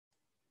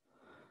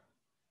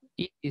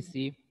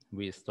ETC,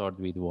 we start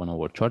with 1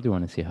 hour chart. You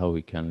want to see how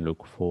we can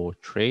look for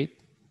trade.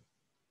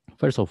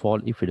 First of all,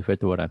 if we refer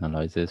to our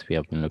analysis, we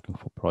have been looking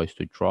for price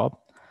to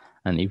drop.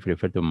 And if we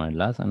refer to my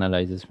last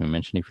analysis, we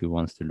mentioned if we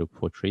want to look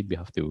for trade, we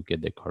have to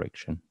get the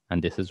correction.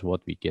 And this is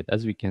what we get.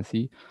 As we can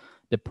see,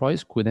 the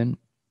price couldn't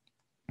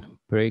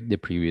break the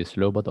previous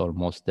low, but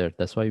almost there.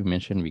 That's why we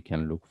mentioned we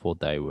can look for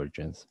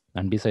divergence.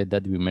 And beside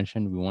that, we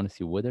mentioned we want to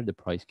see whether the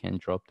price can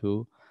drop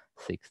to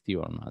 60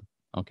 or not.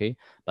 Okay.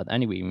 But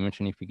anyway, we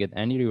mentioned if we get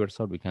any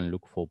reversal, we can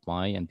look for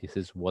buy. And this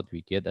is what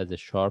we get as a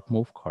sharp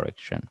move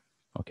correction.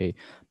 Okay.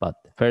 But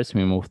first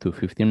we move to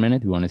 15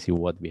 minutes. We want to see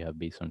what we have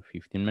based on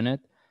 15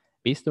 minutes.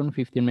 Based on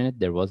 15 minutes,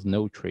 there was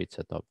no trade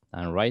setup.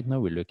 And right now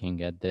we're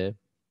looking at the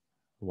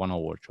 1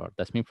 hour chart.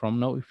 That's mean from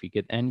now, if we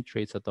get any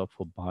trade setup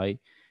for buy,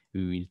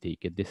 we will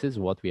take it. This is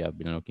what we have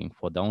been looking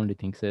for. The only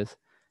thing is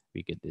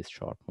we get this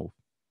sharp move.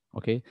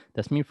 Okay,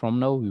 that's mean from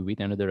now, we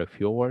wait another a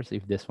few hours.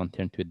 If this one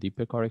turn to a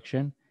deeper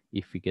correction,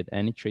 if we get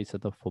any trade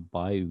setup for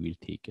buy, we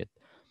will take it.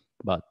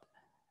 But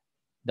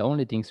the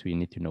only things we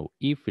need to know,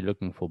 if we're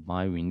looking for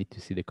buy, we need to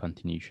see the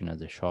continuation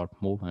as a sharp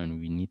move, and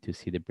we need to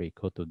see the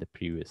breakout of the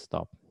previous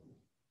stop.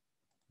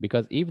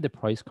 Because if the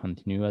price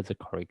continue as a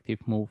corrective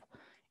move,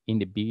 in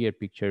the bigger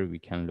picture, we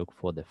can look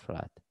for the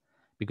flat.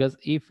 Because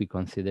if we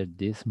consider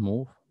this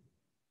move,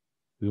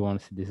 we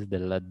want to see this is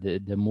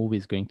the move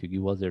is going to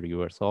give us a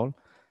reversal.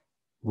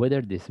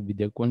 Whether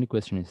the only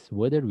question is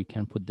whether we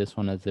can put this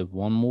one as a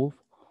one move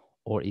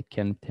or it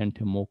can turn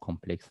to more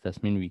complex.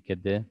 That means we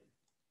get the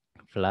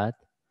flat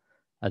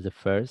as a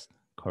first,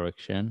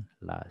 correction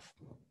last.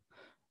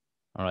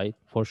 All right,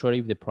 for sure,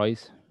 if the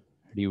price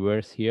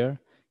reverse here,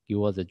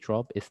 give us a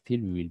drop, still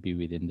we will be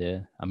within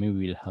the, we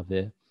will have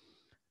a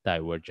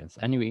divergence.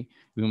 Anyway,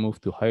 we move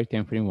to higher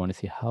time frame. We want to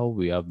see how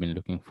we have been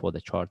looking for the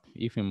chart.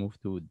 If we move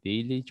to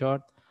daily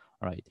chart,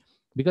 all right,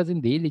 because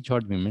in daily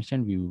chart we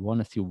mentioned we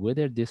want to see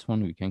whether this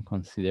one we can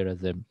consider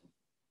as a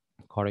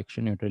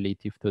correction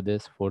relative to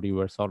this for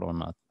reversal or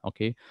not.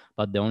 Okay,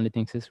 but the only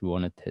thing is we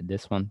want to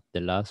this one, the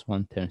last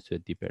one turns to a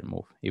deeper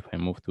move. If I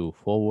move to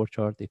forward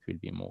chart, it will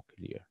be more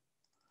clear.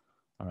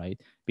 All right,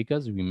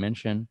 because we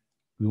mentioned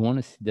we want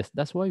to see this.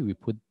 That's why we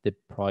put the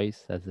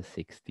price as a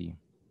 60.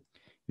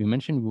 We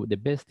mentioned the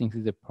best thing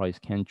is the price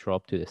can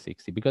drop to the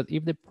 60, because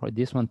if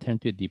this one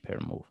turned to a deeper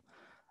move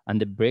and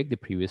they break the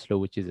previous low,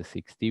 which is a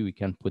 60, we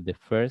can put the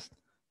first,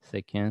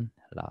 second,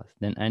 last.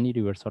 Then any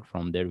reversal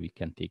from there, we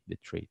can take the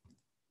trade.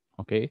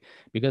 Okay,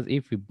 because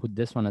if we put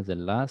this one as a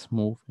last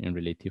move in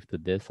relative to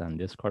this and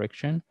this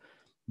correction,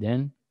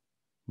 then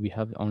we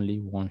have only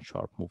one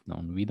sharp move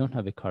down. We don't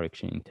have a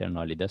correction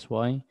internally. That's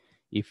why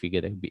if we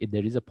get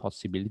there is a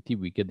possibility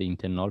we get the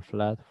internal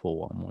flat for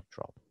one more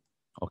drop.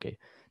 Okay,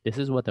 this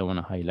is what I want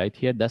to highlight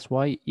here. That's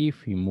why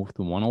if we move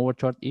to 1 hour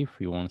chart, if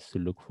we want to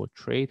look for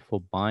trade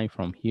for buy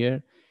from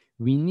here,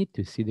 we need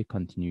to see the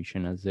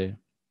continuation as a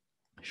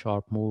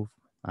sharp move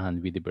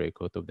and with the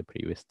breakout of the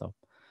previous stop.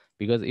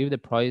 Because if the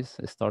price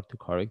start to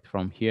correct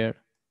from here,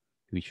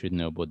 we should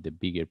know about the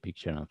bigger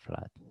picture and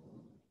flat.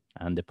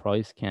 And the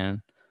price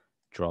can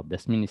drop.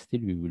 That means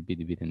still we will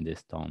be within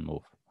this down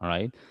move. All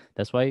right.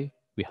 That's why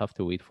we have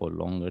to wait for a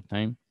longer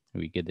time.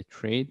 We get the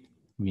trade.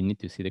 We need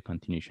to see the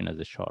continuation as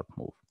a sharp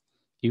move.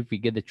 If we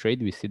get the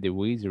trade, we see the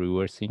waves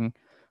reversing,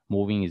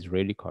 moving is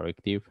really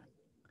corrective.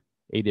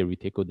 Either we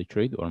take out the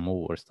trade or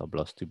move or stop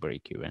loss to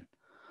break even.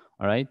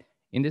 All right.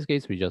 In this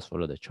case, we just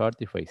follow the chart.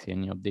 If I see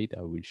any update,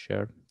 I will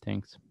share.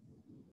 Thanks.